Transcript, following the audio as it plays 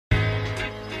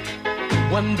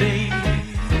One day,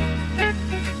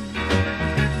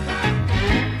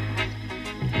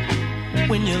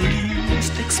 when you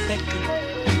least expect it.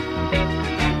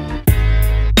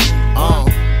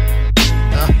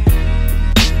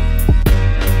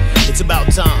 It's about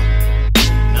time.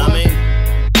 Know what I mean?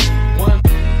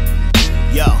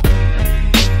 Yo,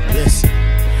 listen.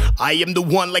 I am the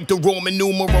one like the Roman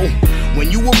numeral. When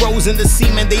you arose in the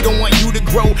semen, they don't want you to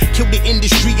grow. Kill the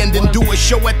industry and then do a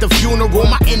show at the funeral.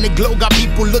 My inner glow got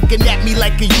people looking at me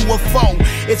like a UFO.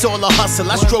 It's all a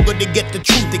hustle, I struggle to get the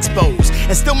truth exposed.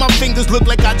 And still my fingers look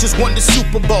like I just won the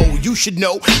Super Bowl. You should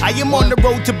know, I am on the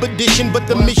road to perdition, but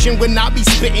the mission when I be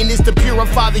spitting is to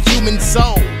purify the human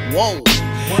soul. Whoa.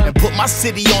 And put my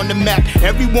city on the map.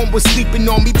 Everyone was sleeping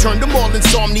on me, turned them all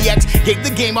insomniacs. Gave the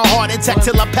game a heart attack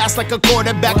till I passed like a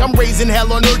quarterback. I'm raising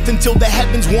hell on earth until the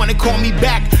heavens wanna call me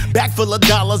back. Back full of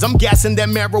dollars, I'm gassing that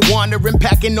marijuana and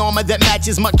packing armor that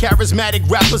matches my charismatic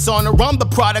rap persona. I'm the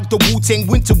product of Wu-Tang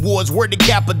Winter Wars, word to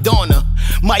Capadonna.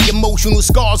 My emotional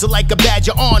scars are like a badge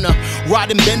of honor.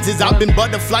 Riding Benzes, I've been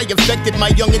butterfly affected.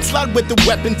 My youngin' slide with the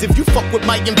weapons. If you fuck with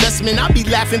my investment, I'll be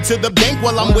laughing to the bank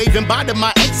while I'm waving bye to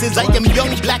my exes. I am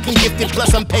young, black and gifted,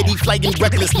 plus I'm petty, flying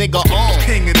reckless, nigga.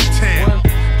 King of the town,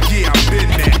 yeah, I've been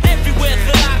there. Everywhere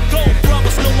that I go,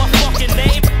 brothers know my fucking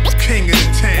name. King of the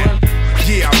town,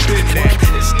 yeah, I've been there.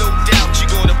 There's no doubt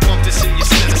you're gonna pump this in your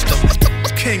system.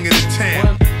 King of the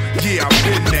town, yeah, I've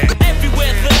been there.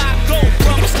 Everywhere that I go,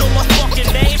 brothers know my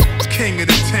fucking name. King of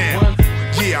the town,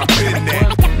 yeah, I've been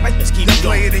there. Let's keep I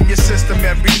play it in your system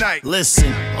every night.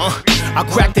 Listen, I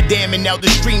cracked the dam and now the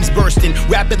stream's bursting.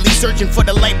 Rapidly searching for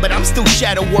the light, but I'm still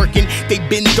shadow working. They've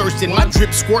been thirsting, my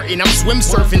drip squirting. I'm swim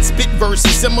surfing, spit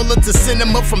verses similar to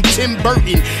cinema from Tim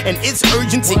Burton. And it's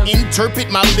urgent to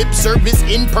interpret my lip service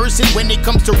in person. When it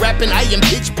comes to rapping, I am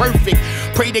pitch perfect.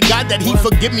 Pray to God that he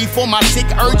forgive me for my sick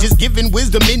urges. Giving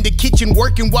wisdom in the kitchen,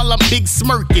 working while I'm big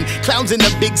smirking. Clowns in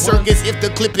a big circus, if the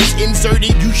clip is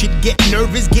inserted, you should get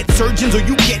nervous, get surgeons, or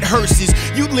you get hearses.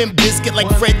 You limp biscuit like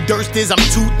Fred Durst is. I'm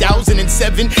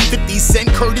 2007, 50 Cent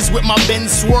Curtis with my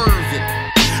Benz swerving.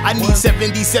 I need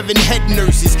 77 head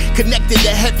nurses connected to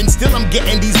heaven. Still I'm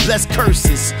getting these blessed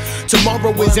curses.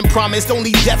 Tomorrow isn't promised,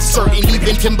 only death certain.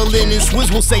 Even Timberland and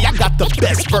Swizz will say I got the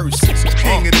best verses.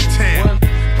 King of the town,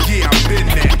 yeah, I've been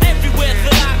there. Everywhere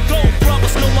that I go,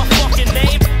 brothers know my fucking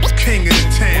name. King of the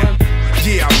town,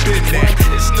 yeah, I've been there.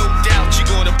 There's no doubt you're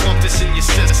gonna pump this in your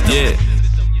system. Yeah.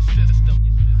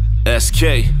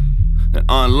 SK and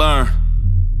UnLearn.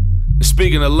 And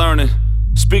speaking of learning,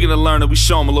 we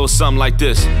show them a little something like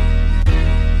this.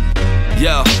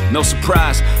 Yo, no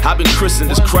surprise, I've been christened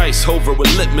as Christ over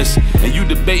with litmus. And you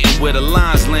debating where the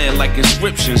lines land like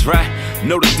inscriptions, right?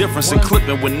 Know the difference in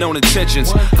clipping with known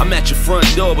intentions. I'm at your front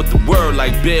door with the word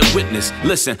like bear witness.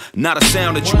 Listen, not a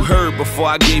sound that you heard before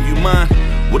I gave you mine.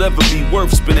 Whatever be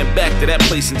worth spinning back to that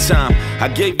place in time. I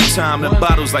gave you time and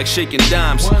bottles like shaking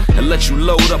dimes, and let you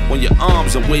load up on your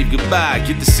arms and wave goodbye.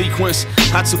 Get the sequence?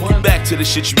 I took you back to the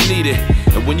shit you needed.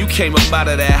 And when you came up out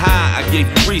of that high, I gave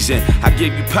you reason. I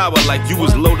gave you power like you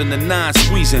was loading the 9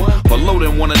 squeezing, or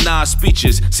loading one of 9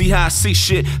 speeches. See how I see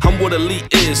shit? I'm what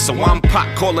elite is. So I'm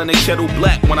pot calling the kettle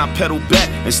black when I pedal back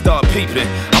and start peeping.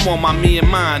 I'm on my me and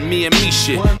mine, me and me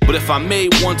shit. But if I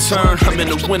made one turn, I'm in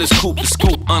the winner's coupe, the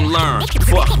scoop, unlearn.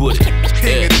 Fuck with it.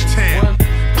 King of the town,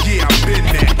 yeah, I've been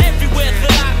there. Everywhere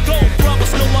that I go,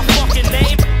 brothers know my fucking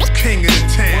name. King of the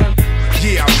town,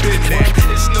 yeah, I've been there.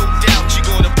 There's no doubt you're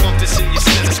gonna pump this in your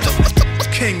system.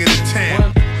 King of the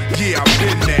town, yeah, I've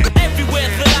been there. Everywhere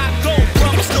that I go,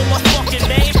 brothers know my fucking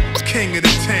name. King of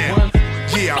the town,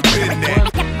 yeah, I've been there.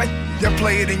 You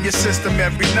play it in your system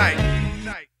every night.